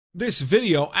This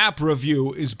video app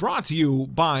review is brought to you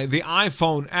by the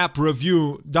iPhone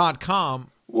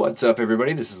appreview.com. What's up,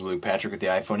 everybody? This is Luke Patrick with the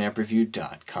iPhone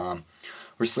appreview.com.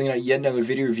 We're slinging out yet another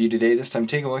video review today. This time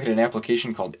taking a look at an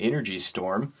application called Energy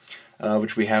Storm,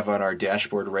 which we have on our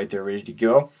dashboard right there ready to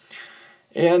go.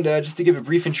 And just to give a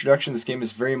brief introduction, this game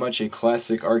is very much a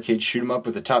classic arcade shoot-'em-up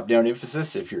with a top-down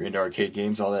emphasis. If you're into arcade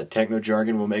games, all that techno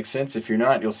jargon will make sense. If you're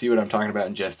not, you'll see what I'm talking about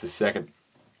in just a second.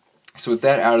 So with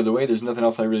that out of the way, there's nothing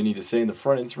else I really need to say in the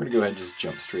front end, so we're going to go ahead and just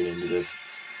jump straight into this.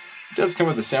 It does come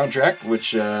with a soundtrack,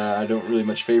 which I don't really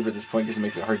much favor at this point because it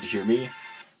makes it hard to hear me.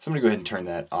 So I'm going to go ahead and turn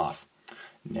that off.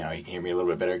 Now you can hear me a little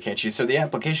bit better, can't you? So the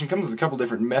application comes with a couple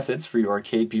different methods for you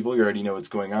arcade people. You already know what's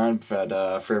going on, but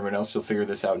for everyone else, you'll figure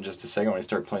this out in just a second when I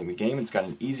start playing the game. It's got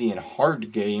an easy and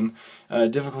hard game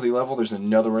difficulty level. There's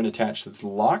another one attached that's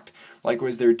locked.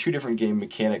 Likewise, there are two different game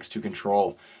mechanics to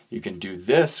control. You can do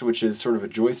this, which is sort of a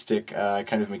joystick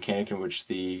kind of mechanic in which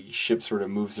the ship sort of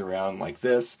moves around like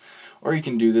this, or you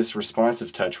can do this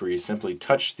responsive touch where you simply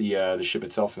touch the ship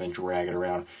itself and then drag it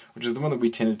around, which is the one that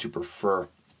we tended to prefer.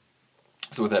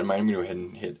 So with that in mind, I'm going to go ahead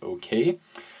and hit OK.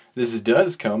 This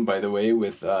does come, by the way,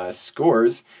 with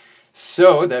scores.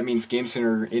 So that means Game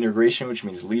Center integration, which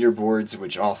means leaderboards,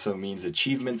 which also means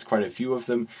achievements, quite a few of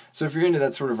them. So if you're into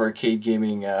that sort of arcade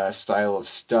gaming style of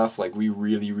stuff, like we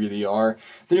really are,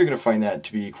 then you're going to find that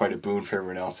to be quite a boon for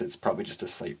everyone else. It's probably just a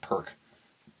slight perk.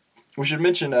 We should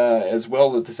mention as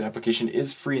well that this application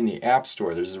is free in the App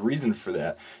Store. There's a reason for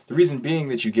that. The reason being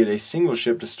that you get a single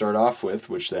ship to start off with,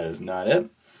 which that is not it.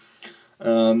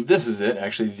 This is it,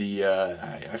 actually.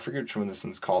 I forget which one this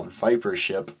one's called, Viper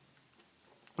ship,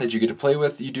 that you get to play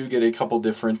with. You do get a couple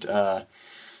different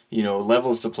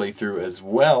levels to play through as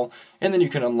well, and then you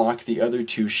can unlock the other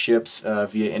two ships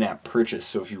via in-app purchase.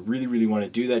 So if you really want to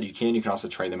do that, you can. You can also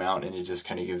try them out, and it just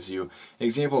kind of gives you an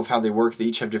example of how they work. They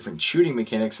each have different shooting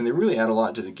mechanics, and they really add a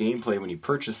lot to the gameplay when you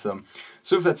purchase them.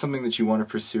 So if that's something that you want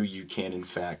to pursue, you can in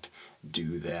fact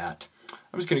do that.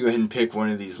 I'm just going to go ahead and pick one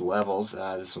of these levels.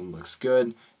 This one looks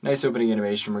good. Nice opening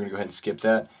animation. We're going to go ahead and skip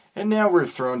that. And now we're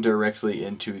thrown directly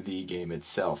into the game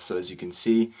itself. So as you can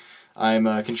see, I'm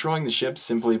controlling the ship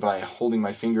simply by holding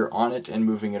my finger on it and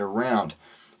moving it around.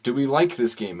 Do we like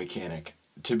this game mechanic?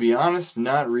 To be honest,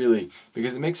 not really,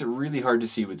 because it makes it really hard to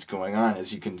see what's going on.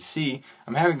 As you can see,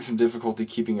 I'm having some difficulty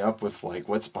keeping up with like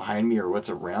what's behind me or what's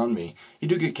around me. You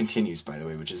do get continues, by the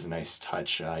way, which is a nice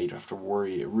touch. You don't have to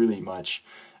worry really much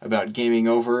about gaming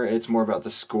over. It's more about the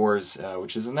scores,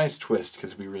 which is a nice twist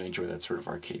because we really enjoy that sort of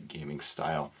arcade gaming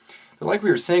style. But like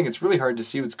we were saying, it's really hard to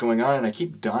see what's going on, and I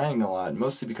keep dying a lot,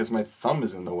 mostly because my thumb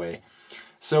is in the way.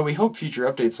 So we hope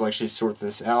future updates will actually sort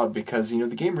this out because, the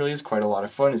game really is quite a lot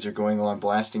of fun as you're going along,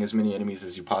 blasting as many enemies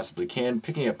as you possibly can,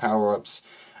 picking up power-ups,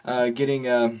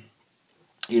 getting,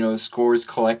 scores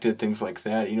collected, things like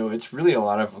that. It's really a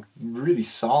lot of really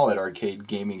solid arcade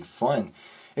gaming fun.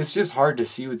 It's just hard to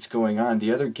see what's going on.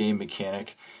 The other game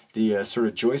mechanic, the sort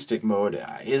of joystick mode,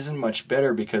 isn't much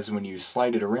better because when you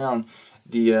slide it around,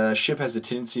 the ship has a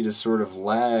tendency to sort of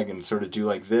lag and sort of do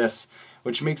like this,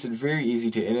 which makes it very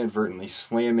easy to inadvertently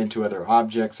slam into other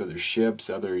objects, other ships,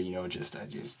 other,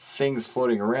 just things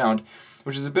floating around,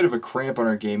 which is a bit of a cramp on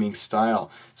our gaming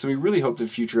style. So we really hope that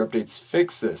future updates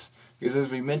fix this, because as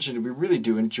we mentioned, we really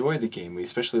do enjoy the game. We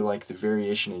especially like the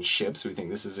variation in ships. We think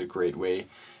this is a great way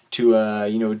to,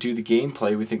 do the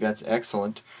gameplay. We think that's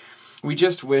excellent. We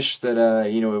just wish that,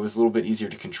 it was a little bit easier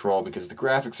to control because the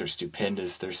graphics are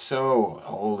stupendous. They're so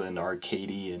old and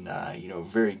arcadey and,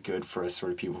 very good for us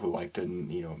sort of people who like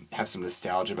to, have some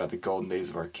nostalgia about the golden days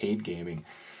of arcade gaming.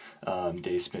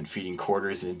 Days spent feeding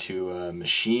quarters into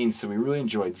machines, so we really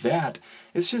enjoyed that.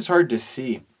 It's just hard to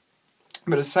see.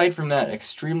 But aside from that,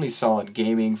 extremely solid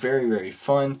gaming, very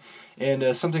fun,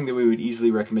 and something that we would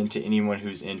easily recommend to anyone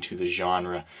who's into the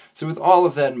genre. So with all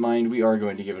of that in mind, we are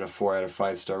going to give it a 4 out of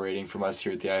 5 star rating from us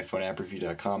here at the iPhone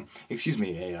appreview.com. Excuse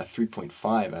me, a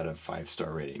 3.5 out of 5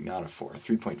 star rating, not a 4.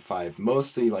 3.5,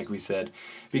 mostly, like we said,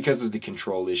 because of the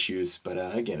control issues, but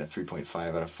again, a 3.5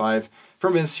 out of 5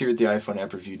 from us here at the iPhone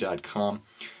appreview.com.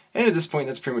 And at this point,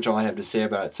 that's pretty much all I have to say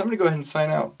about it. So I'm going to go ahead and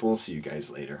sign out, but we'll see you guys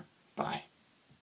later. Bye.